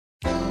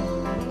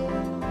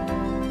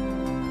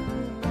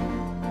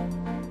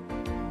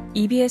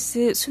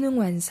EBS 수능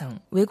완성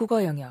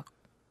외국어 영역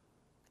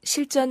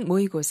실전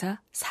모의고사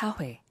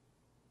 4회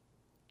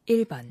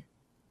 1번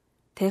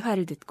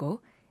대화를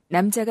듣고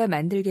남자가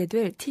만들게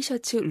될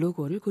티셔츠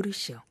로고를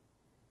고르시오.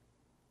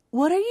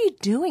 What are you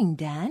doing,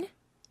 Dan?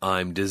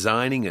 I'm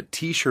designing a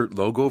t-shirt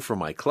logo for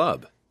my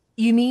club.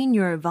 You mean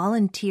your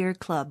volunteer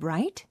club,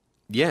 right?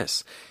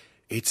 Yes,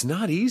 it's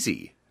not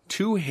easy.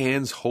 Two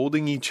hands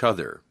holding each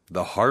other,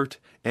 the heart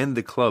and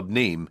the club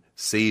name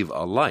save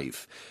a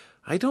life.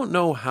 I don't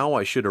know how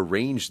I should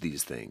arrange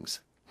these things.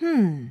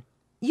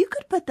 You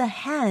could put the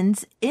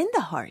hands in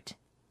the heart.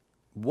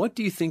 What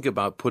do you think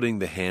about putting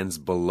the hands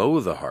below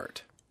the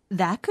heart?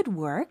 That could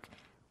work,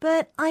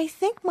 but I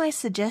think my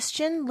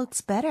suggestion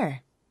looks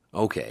better.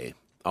 Okay,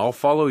 I'll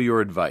follow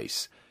your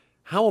advice.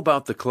 How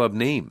about the club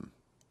name?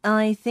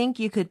 I think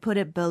you could put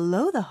it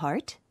below the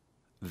heart.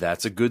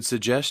 That's a good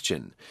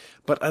suggestion,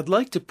 but I'd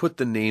like to put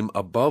the name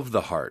above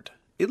the heart.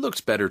 It looks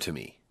better to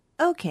me.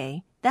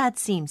 Okay, that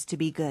seems to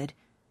be good.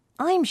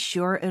 I'm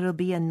sure it'll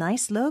be a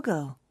nice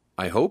logo.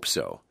 I hope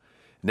so.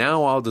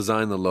 Now I'll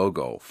design the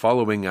logo,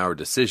 following our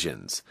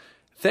decisions.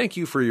 Thank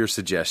you for your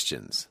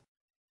suggestions.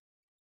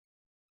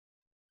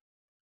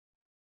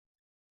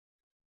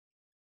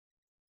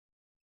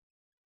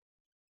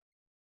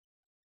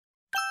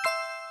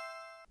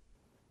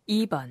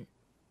 (2번)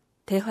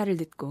 대화를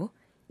듣고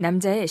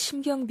남자의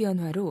심경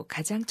변화로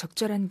가장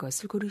적절한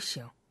것을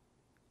고르시오.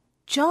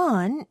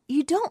 John,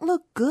 you don't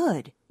look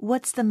good.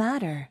 What's the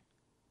matter?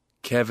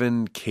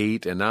 Kevin,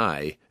 Kate, and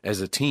I,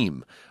 as a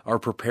team, are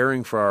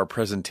preparing for our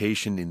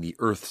presentation in the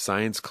Earth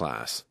Science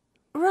class.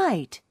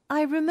 Right.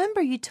 I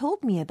remember you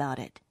told me about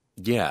it.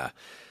 Yeah.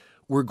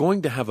 We're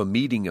going to have a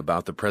meeting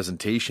about the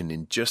presentation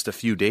in just a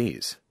few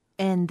days.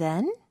 And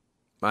then?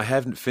 I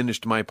haven't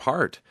finished my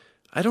part.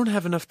 I don't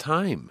have enough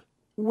time.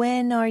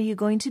 When are you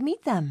going to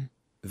meet them?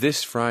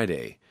 This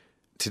Friday.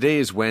 Today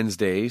is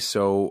Wednesday,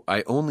 so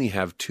I only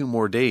have 2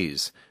 more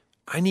days.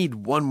 I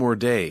need 1 more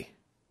day.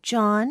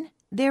 John,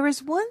 there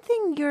is one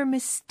thing you're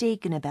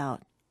mistaken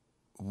about.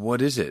 What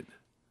is it?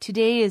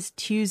 Today is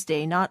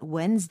Tuesday, not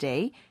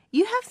Wednesday.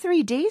 You have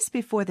 3 days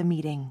before the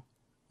meeting.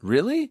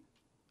 Really?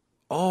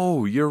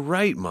 Oh, you're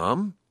right,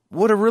 Mom.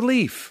 What a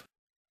relief.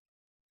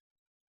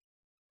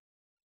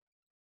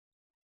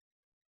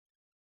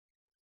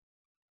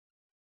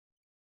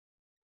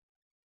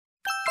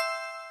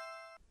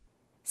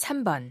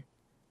 (3번)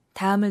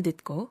 다음을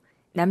듣고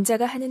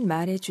남자가 하는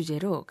말의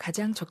주제로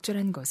가장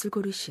적절한 것을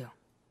고르시오.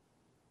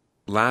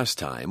 Last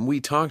time, we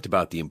talked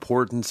about the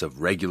importance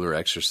of regular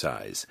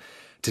exercise.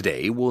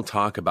 Today, we'll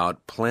talk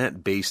about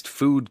plant-based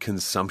food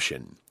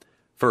consumption.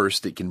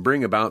 First, it can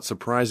bring about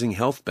surprising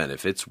health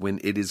benefits when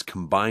it is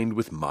combined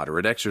with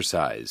moderate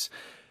exercise.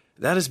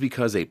 That is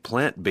because a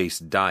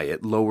plant-based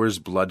diet lowers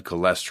blood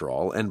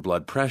cholesterol and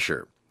blood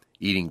pressure.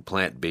 Eating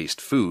plant-based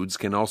foods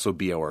can also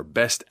be our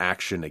best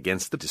action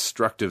against the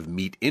destructive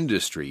meat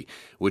industry,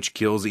 which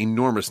kills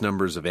enormous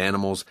numbers of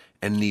animals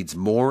and needs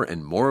more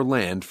and more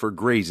land for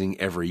grazing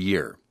every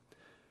year.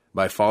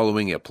 By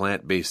following a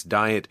plant-based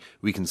diet,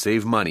 we can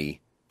save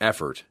money,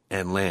 effort,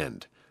 and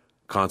land.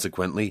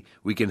 Consequently,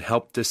 we can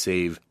help to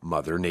save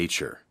Mother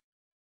Nature.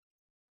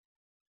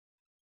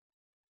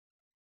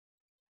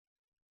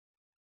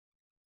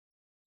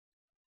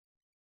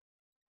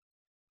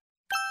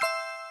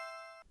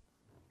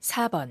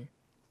 (4번)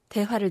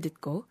 대화를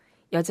듣고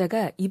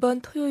여자가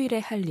이번 토요일에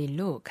할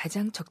일로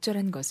가장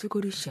적절한 것을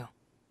고르시오.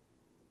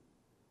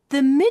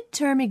 The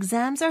midterm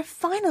exams are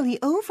finally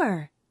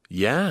over.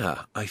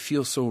 Yeah, I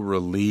feel so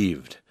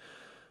relieved.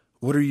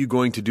 What are you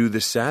going to do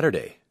this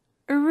Saturday?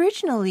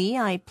 Originally,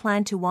 I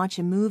planned to watch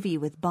a movie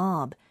with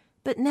Bob,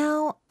 but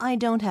now I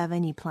don't have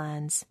any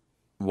plans.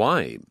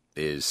 Why?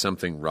 Is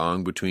something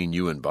wrong between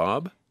you and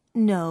Bob?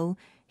 No,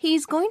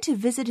 he's going to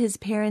visit his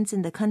parents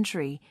in the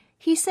country.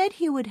 He said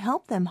he would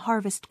help them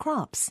harvest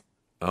crops.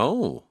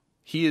 Oh,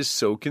 he is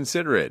so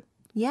considerate.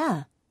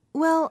 Yeah.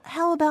 Well,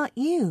 how about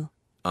you?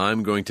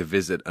 I'm going to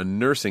visit a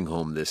nursing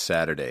home this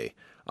Saturday.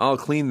 I'll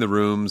clean the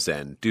rooms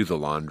and do the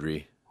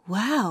laundry.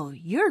 Wow,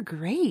 you're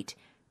great.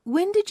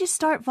 When did you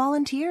start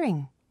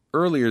volunteering?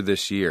 Earlier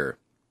this year.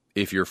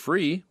 If you're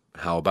free,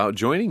 how about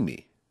joining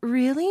me?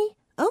 Really?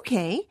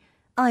 Okay.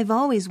 I've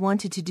always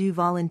wanted to do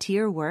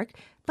volunteer work,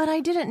 but I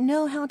didn't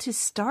know how to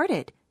start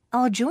it.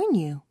 I'll join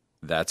you.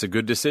 That's a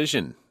good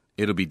decision.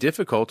 It'll be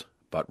difficult,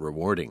 but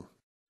rewarding.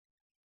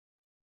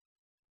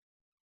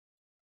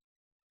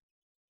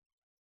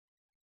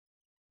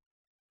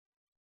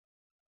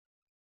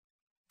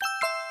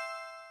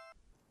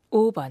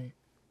 (5번)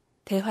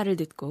 대화를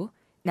듣고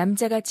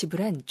남자가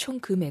지불한 총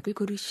금액을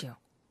고르시오.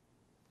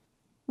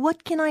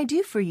 What can I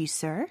do for you,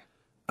 sir?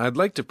 I'd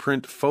like to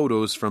print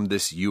photos from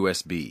this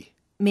USB.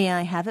 May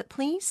I have it,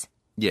 please?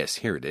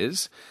 Yes, here it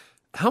is.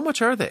 How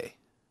much are they?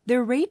 The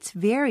rates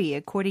vary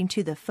according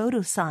to the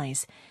photo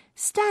size.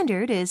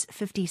 Standard is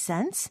 50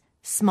 cents,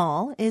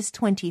 small is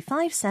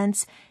 25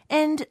 cents,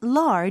 and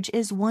large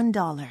is $1.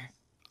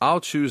 I'll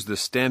choose the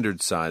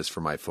standard size for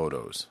my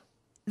photos.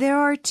 There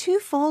are 2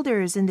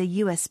 folders in the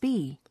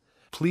USB.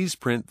 Please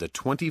print the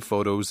 20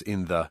 photos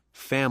in the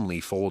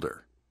Family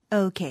folder.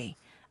 Okay,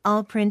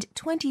 I'll print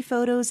 20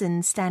 photos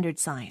in standard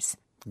size.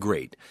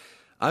 Great.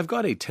 I've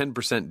got a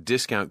 10%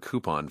 discount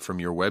coupon from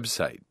your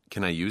website.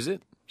 Can I use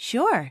it?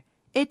 Sure.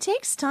 It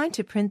takes time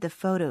to print the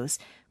photos.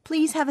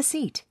 Please have a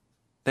seat.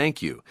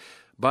 Thank you.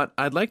 But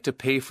I'd like to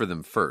pay for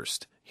them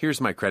first. Here's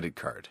my credit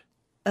card.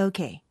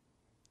 Okay.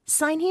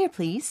 Sign here,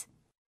 please.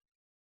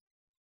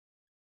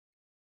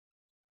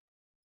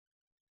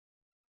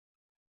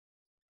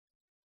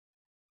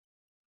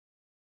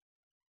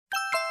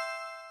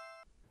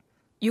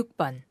 육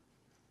번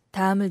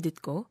다음을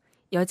듣고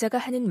여자가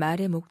하는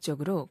말의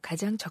목적으로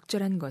가장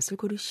적절한 것을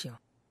고르시오.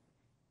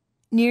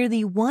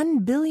 Nearly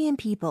 1 billion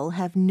people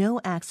have no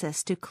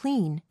access to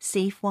clean,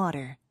 safe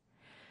water.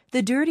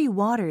 The dirty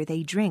water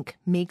they drink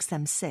makes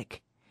them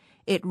sick.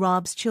 It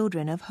robs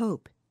children of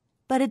hope.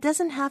 But it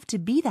doesn't have to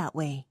be that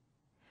way.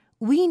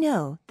 We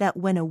know that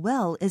when a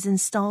well is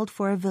installed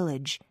for a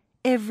village,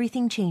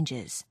 everything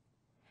changes.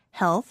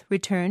 Health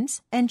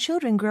returns and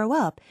children grow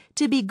up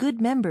to be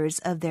good members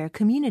of their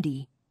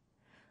community.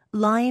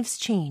 Lives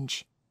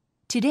change.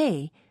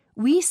 Today,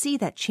 we see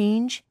that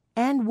change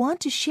and want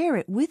to share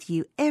it with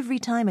you every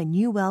time a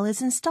new well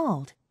is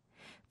installed.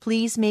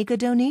 Please make a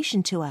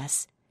donation to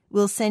us.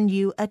 We'll send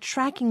you a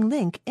tracking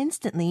link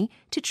instantly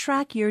to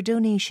track your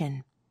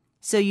donation,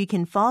 so you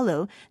can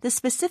follow the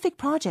specific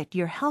project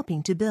you're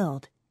helping to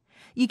build.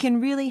 You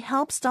can really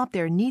help stop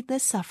their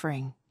needless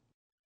suffering.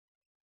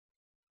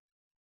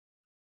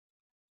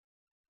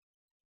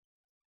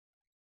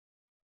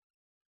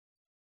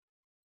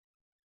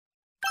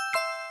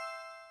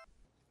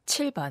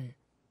 (7번)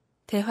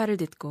 대화를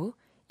듣고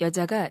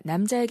여자가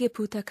남자에게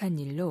부탁한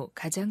일로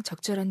가장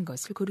적절한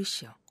것을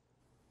고르시오.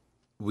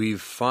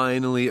 We've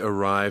finally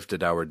arrived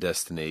at our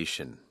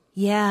destination.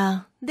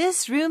 Yeah,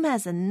 this room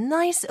has a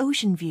nice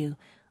ocean view.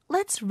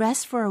 Let's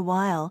rest for a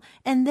while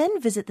and then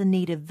visit the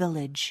native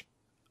village.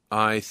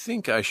 I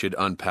think I should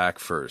unpack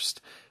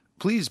first.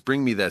 Please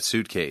bring me that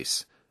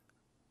suitcase.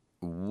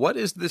 What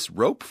is this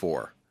rope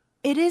for?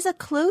 It is a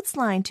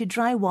clothesline to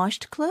dry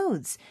washed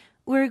clothes.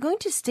 We're going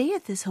to stay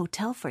at this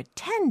hotel for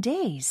 10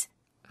 days.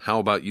 How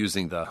about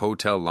using the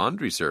hotel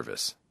laundry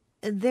service?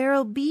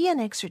 There'll be an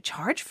extra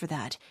charge for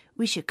that.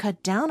 We should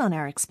cut down on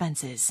our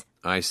expenses.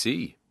 I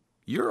see.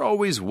 You're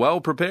always well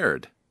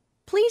prepared.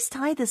 Please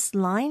tie this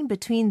line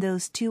between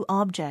those two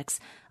objects.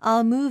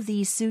 I'll move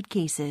these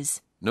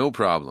suitcases. No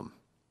problem.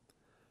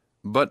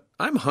 But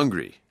I'm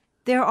hungry.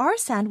 There are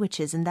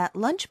sandwiches in that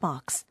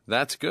lunchbox.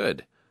 That's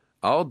good.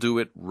 I'll do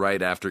it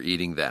right after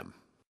eating them.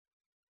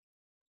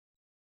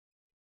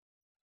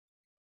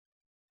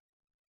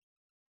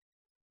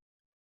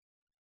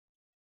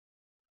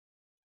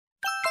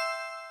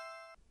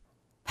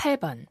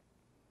 (8번)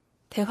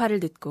 대화를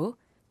듣고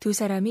두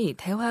사람이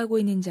대화하고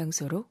있는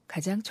장소로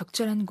가장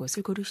적절한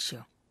곳을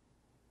고르시오.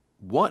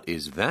 What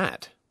is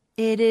that?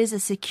 It is a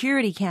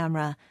security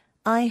camera.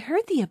 I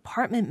heard the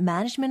apartment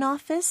management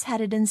office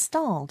had it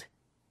installed.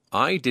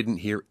 I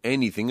didn't hear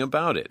anything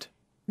about it.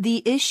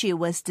 The issue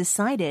was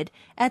decided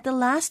at the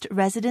last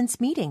residents'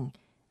 meeting.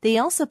 They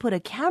also put a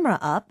camera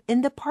up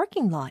in the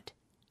parking lot.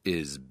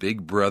 Is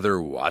Big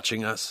Brother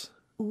watching us?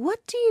 What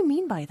do you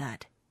mean by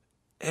that?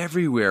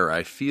 Everywhere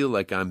I feel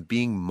like I'm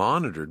being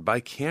monitored by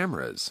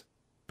cameras.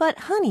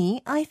 But,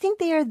 honey, I think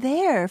they are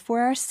there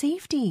for our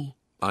safety.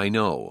 I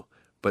know,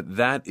 but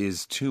that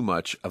is too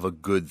much of a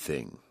good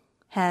thing.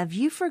 Have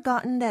you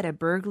forgotten that a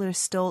burglar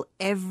stole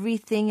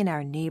everything in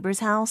our neighbor's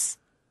house?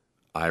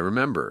 I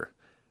remember.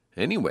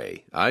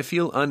 Anyway, I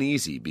feel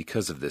uneasy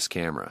because of this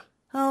camera.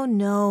 Oh,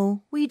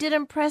 no. We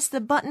didn't press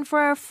the button for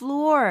our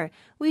floor.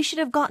 We should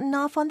have gotten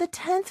off on the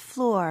 10th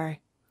floor.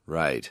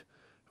 Right.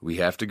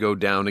 We have to go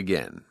down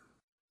again.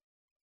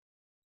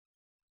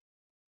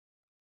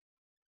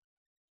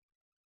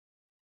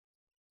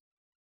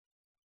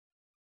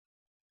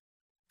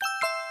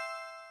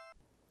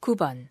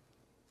 (9번)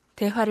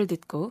 대화를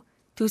듣고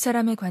두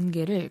사람의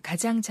관계를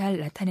가장 잘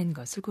나타낸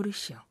것을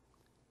고르시오.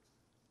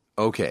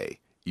 Okay,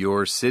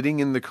 you're sitting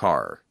in the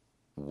car.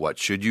 What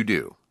should you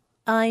do?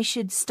 I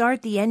should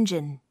start the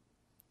engine.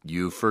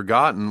 You've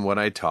forgotten what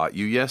I taught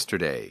you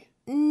yesterday.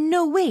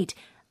 No, wait.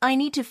 I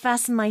need to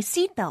fasten my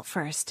seatbelt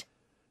first.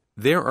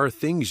 There are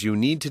things you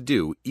need to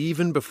do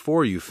even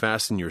before you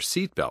fasten your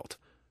seatbelt.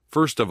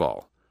 First of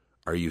all,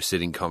 are you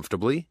sitting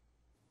comfortably?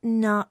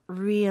 Not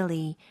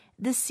really.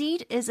 The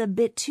seat is a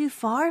bit too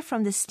far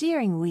from the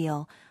steering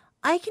wheel.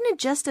 I can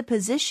adjust the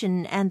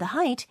position and the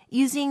height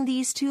using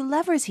these two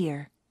levers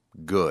here.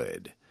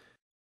 Good.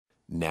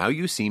 Now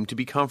you seem to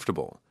be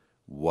comfortable.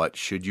 What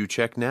should you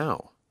check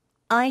now?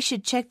 I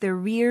should check the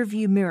rear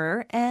view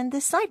mirror and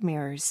the side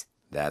mirrors.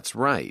 That's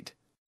right.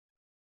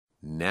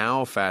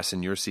 Now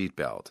fasten your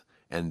seatbelt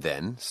and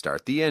then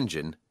start the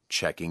engine,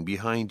 checking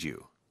behind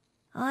you.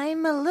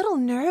 I'm a little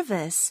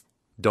nervous.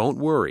 Don't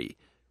worry.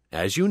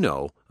 As you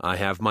know, I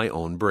have my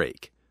own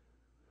brake.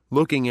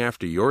 Looking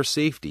after your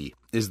safety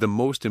is the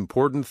most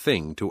important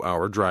thing to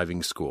our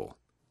driving school.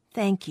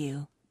 Thank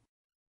you.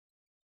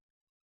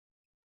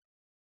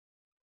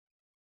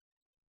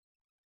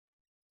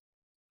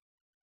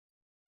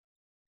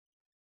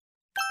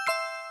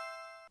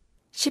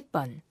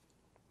 10번.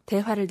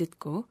 대화를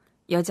듣고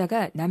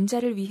여자가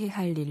남자를 위해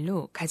할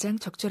일로 가장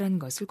적절한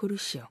것을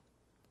고르시오.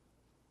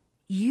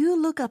 You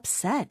look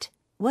upset.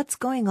 What's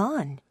going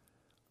on?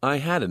 I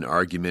had an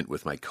argument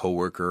with my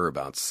coworker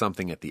about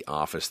something at the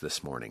office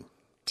this morning.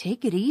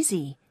 Take it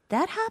easy.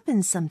 That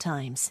happens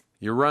sometimes.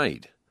 You're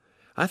right.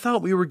 I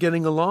thought we were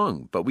getting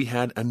along, but we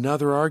had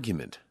another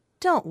argument.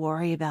 Don't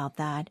worry about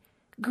that.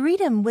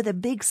 Greet him with a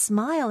big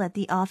smile at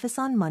the office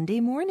on Monday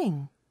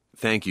morning.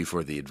 Thank you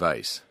for the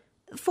advice.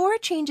 For a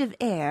change of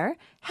air,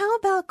 how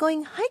about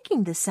going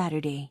hiking this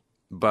Saturday?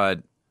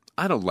 But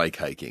I don't like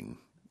hiking.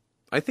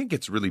 I think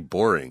it's really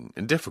boring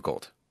and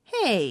difficult.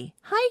 Hey,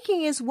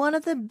 hiking is one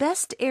of the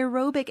best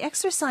aerobic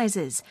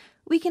exercises.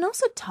 We can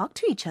also talk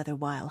to each other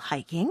while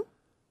hiking.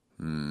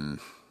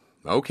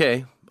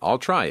 Okay, I'll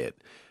try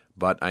it.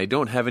 But I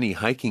don't have any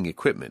hiking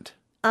equipment.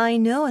 I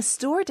know a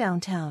store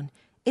downtown.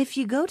 If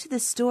you go to the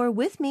store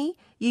with me,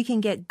 you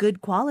can get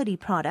good quality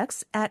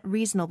products at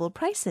reasonable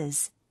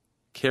prices.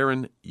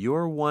 Karen,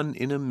 you're one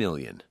in a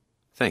million.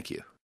 Thank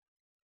you.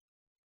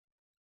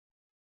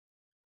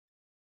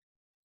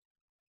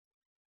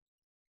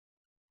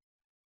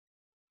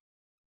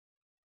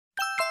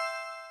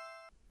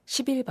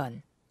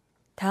 (11번)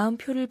 다음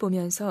표를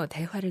보면서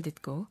대화를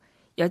듣고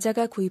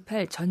여자가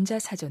구입할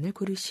전자사전을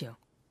고르시오.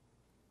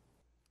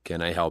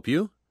 Can I help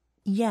you?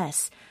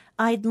 Yes,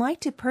 I'd like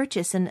to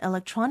purchase an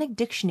electronic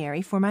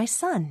dictionary for my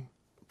son.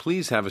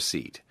 Please have a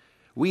seat.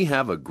 We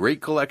have a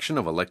great collection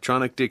of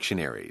electronic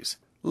dictionaries.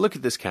 Look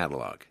at this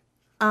catalog.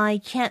 I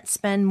can't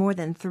spend more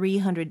than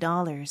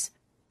 $300.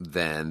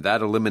 Then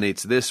that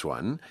eliminates this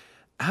one.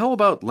 How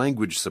about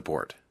language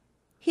support?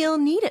 He'll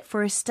need it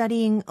for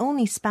studying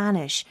only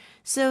Spanish,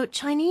 so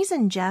Chinese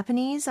and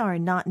Japanese are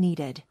not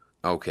needed.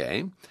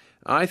 Okay.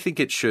 I think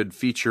it should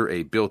feature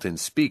a built-in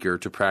speaker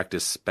to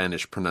practice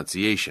Spanish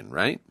pronunciation,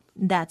 right?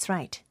 That's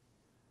right.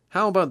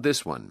 How about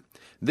this one?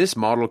 This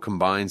model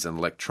combines an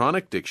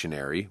electronic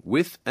dictionary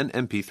with an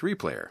MP3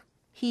 player.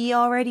 He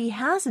already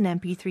has an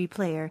MP3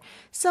 player,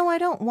 so I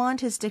don't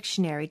want his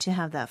dictionary to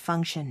have that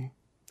function.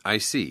 I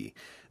see.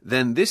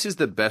 Then this is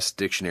the best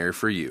dictionary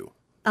for you.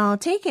 I'll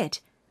take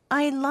it.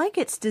 I like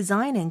its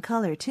design and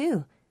color,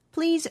 too.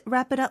 Please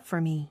wrap it up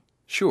for me.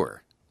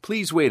 Sure.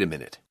 Please wait a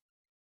minute.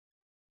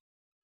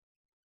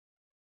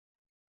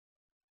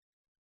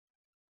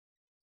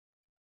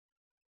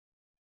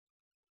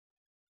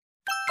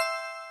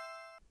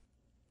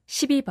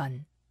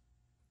 (12번)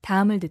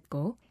 다음을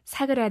듣고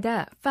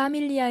사그라다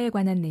파밀리아에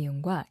관한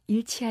내용과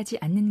일치하지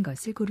않는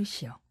것을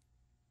고르시오.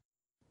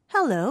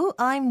 Hello,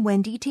 I'm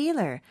Wendy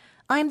Taylor.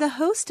 I'm the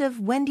host of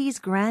Wendy's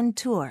Grand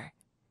Tour.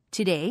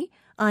 Today,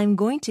 I'm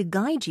going to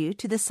guide you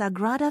to the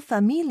Sagrada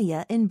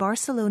Familia in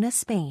Barcelona,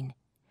 Spain.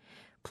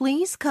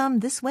 Please come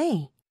this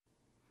way.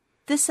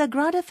 The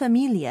Sagrada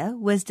Familia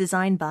was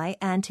designed by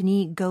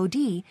Antoni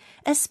Gaudí,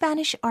 a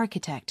Spanish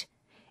architect.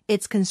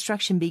 Its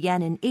construction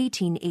began in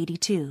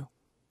 1882.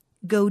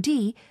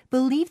 Gaudí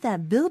believed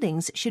that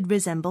buildings should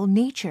resemble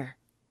nature.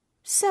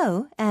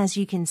 So, as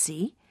you can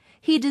see,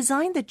 he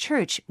designed the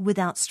church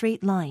without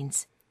straight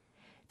lines.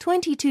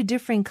 22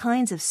 different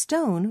kinds of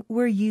stone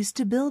were used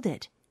to build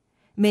it.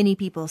 Many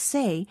people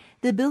say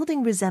the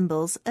building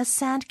resembles a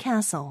sand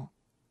castle.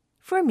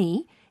 For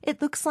me,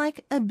 it looks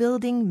like a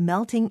building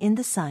melting in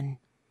the sun.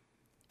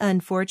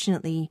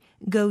 Unfortunately,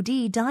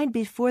 Gaudí died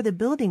before the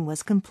building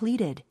was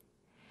completed.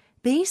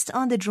 Based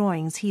on the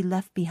drawings he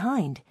left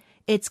behind,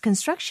 its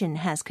construction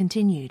has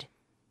continued.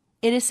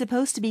 It is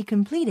supposed to be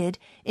completed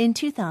in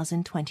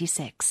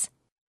 2026.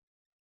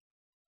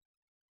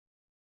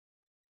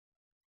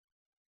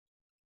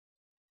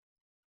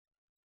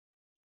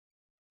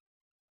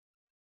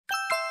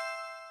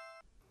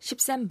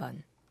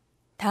 (13번)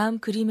 다음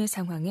그림의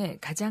상황에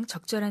가장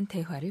적절한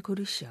대화를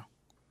고르시오.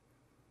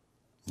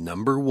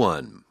 Number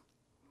 1.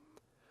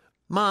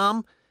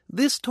 Mom,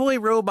 this toy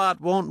robot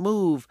won't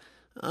move.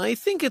 I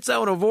think it's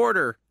out of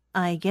order.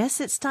 I guess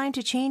it's time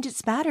to change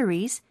its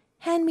batteries.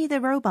 Hand me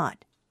the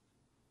robot.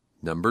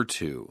 Number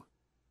 2.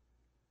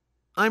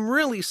 I'm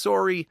really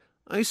sorry.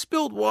 I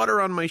spilled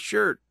water on my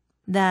shirt.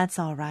 That's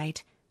all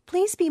right.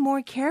 Please be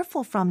more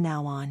careful from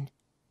now on.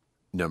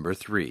 Number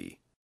 3.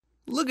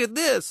 Look at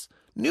this.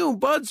 New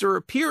buds are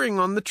appearing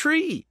on the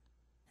tree.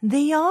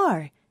 They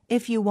are.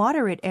 If you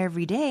water it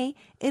every day,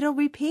 it'll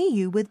repay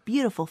you with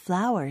beautiful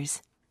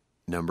flowers.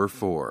 Number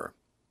 4.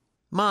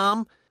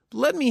 Mom,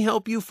 let me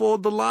help you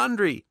fold the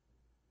laundry.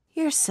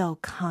 You're so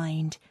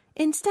kind.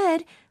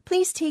 Instead,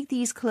 please take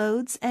these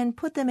clothes and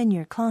put them in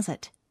your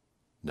closet.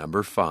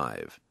 Number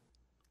 5.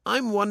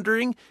 I'm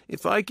wondering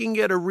if I can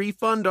get a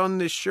refund on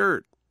this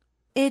shirt.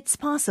 It's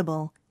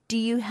possible. Do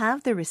you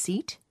have the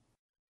receipt?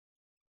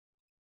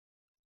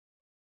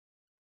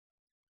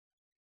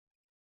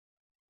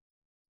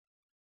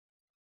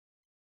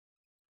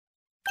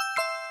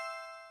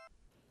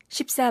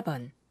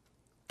 (14번)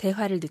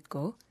 대화를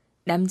듣고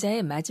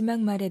남자의 마지막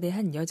말에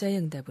대한 여자의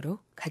응답으로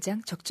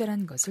가장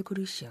적절한 것을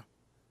고르시오.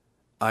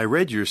 I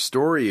read your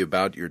story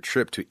about your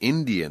trip to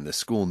India in the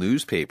school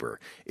newspaper.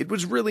 It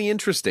was really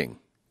interesting.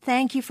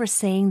 Thank you for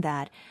saying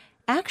that.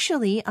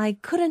 Actually, I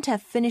couldn't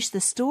have finished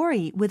the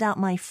story without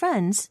my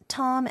friends,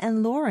 Tom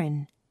and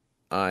Lauren.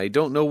 I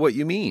don't know what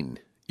you mean.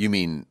 You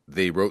mean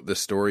they wrote the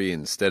story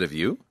instead of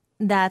you?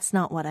 That's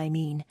not what I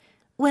mean.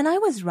 When I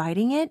was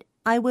writing it,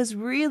 I was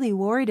really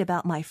worried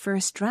about my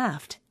first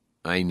draft.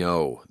 I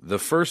know. The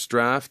first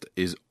draft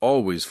is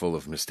always full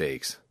of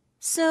mistakes.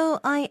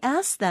 So I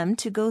asked them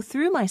to go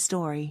through my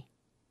story.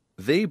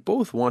 They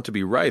both want to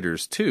be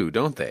writers too,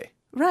 don't they?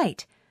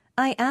 Right.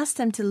 I asked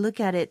them to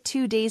look at it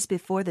 2 days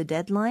before the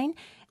deadline,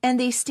 and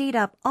they stayed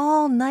up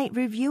all night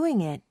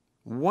reviewing it.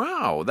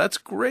 Wow, that's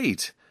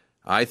great.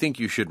 I think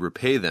you should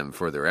repay them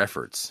for their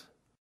efforts.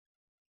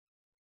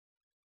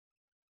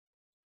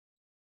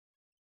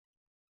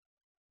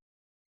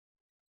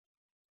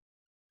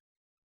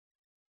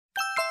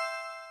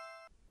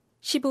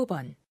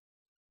 (15번)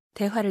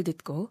 대화를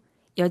듣고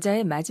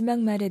여자의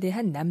마지막 말에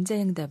대한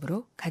남자의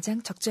응답으로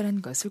가장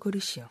적절한 것을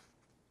고르시오.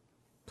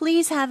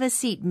 Please have a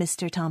seat,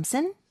 Mr.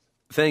 Thompson.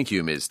 Thank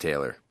you, Ms.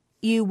 Taylor.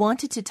 You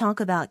wanted to talk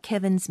about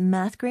Kevin's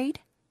math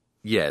grade?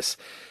 Yes,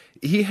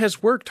 he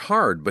has worked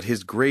hard, but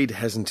his grade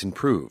hasn't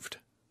improved.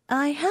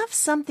 I have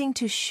something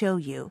to show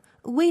you.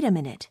 Wait a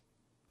minute.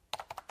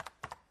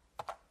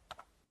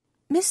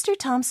 Mr.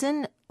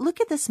 Thompson,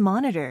 look at this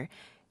monitor.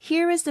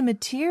 Here is the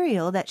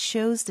material that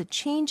shows the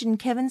change in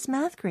Kevin's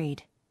math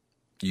grade.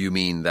 You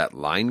mean that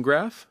line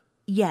graph?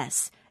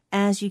 Yes,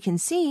 as you can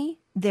see,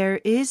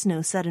 there is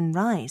no sudden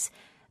rise,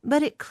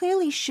 but it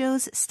clearly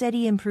shows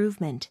steady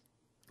improvement.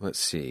 Let's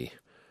see.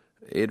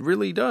 It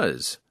really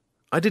does.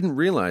 I didn't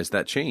realize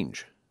that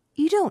change.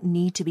 You don't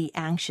need to be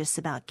anxious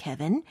about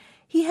Kevin.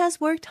 He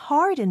has worked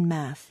hard in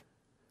math.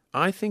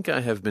 I think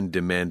I have been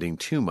demanding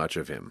too much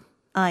of him.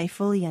 I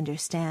fully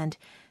understand,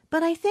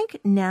 but I think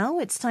now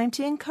it's time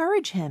to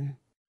encourage him.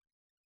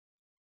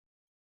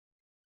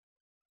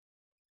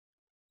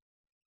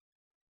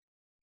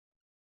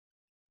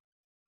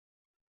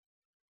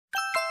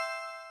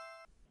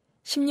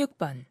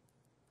 (16번)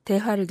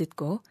 대화를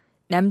듣고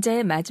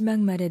남자의 마지막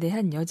말에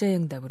대한 여자의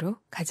응답으로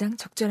가장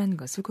적절한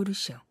것을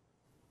고르시오.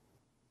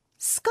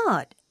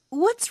 Scott,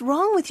 what's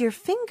wrong with your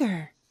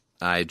finger?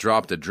 I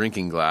dropped a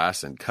drinking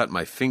glass and cut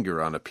my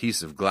finger on a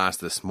piece of glass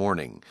this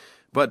morning,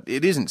 but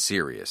it isn't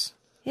serious.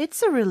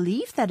 It's a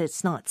relief that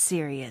it's not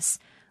serious.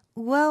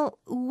 Well,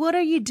 what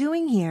are you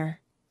doing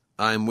here?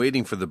 I'm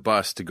waiting for the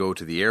bus to go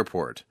to the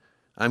airport.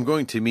 I'm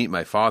going to meet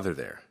my father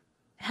there.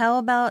 How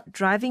about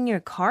driving your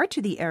car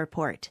to the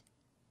airport?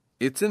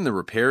 It's in the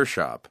repair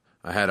shop.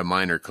 I had a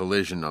minor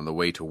collision on the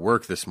way to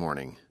work this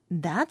morning.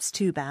 That's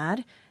too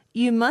bad.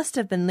 You must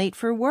have been late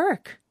for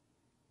work.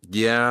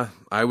 Yeah,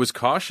 I was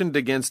cautioned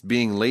against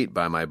being late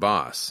by my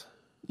boss.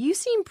 You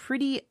seem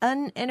pretty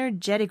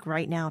unenergetic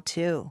right now,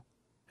 too.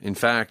 In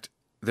fact,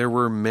 there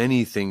were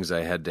many things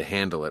I had to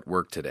handle at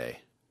work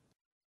today.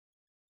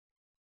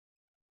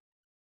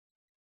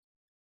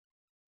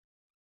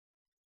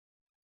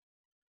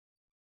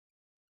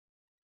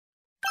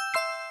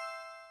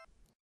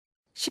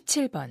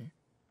 (17번)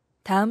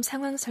 다음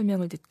상황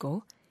설명을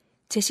듣고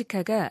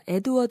제시카가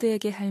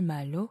에드워드에게 할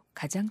말로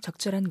가장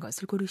적절한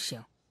것을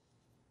고르시오.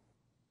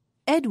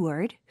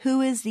 Edward, who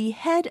is the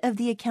head of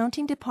the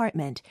accounting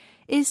department,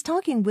 is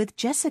talking with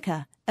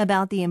Jessica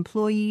about the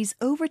employees'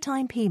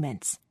 overtime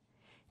payments.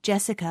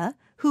 Jessica,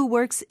 who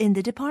works in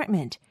the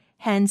department,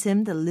 hands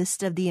him the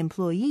list of the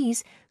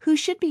employees who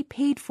should be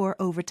paid for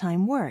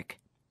overtime work.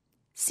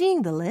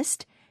 Seeing the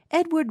list,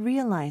 Edward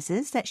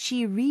realizes that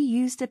she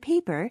reused a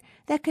paper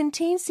that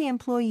contains the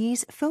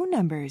employees' phone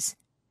numbers.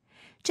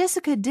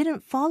 Jessica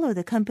didn't follow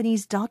the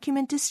company's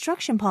document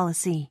destruction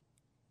policy.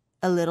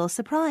 A little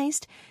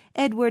surprised,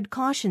 Edward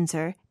cautions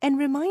her and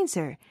reminds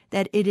her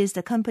that it is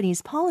the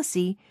company's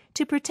policy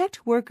to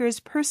protect workers'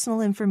 personal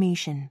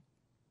information.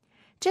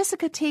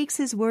 Jessica takes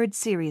his words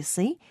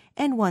seriously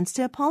and wants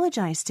to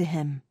apologize to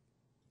him.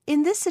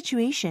 In this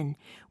situation,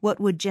 what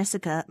would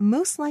Jessica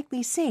most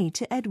likely say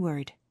to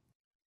Edward?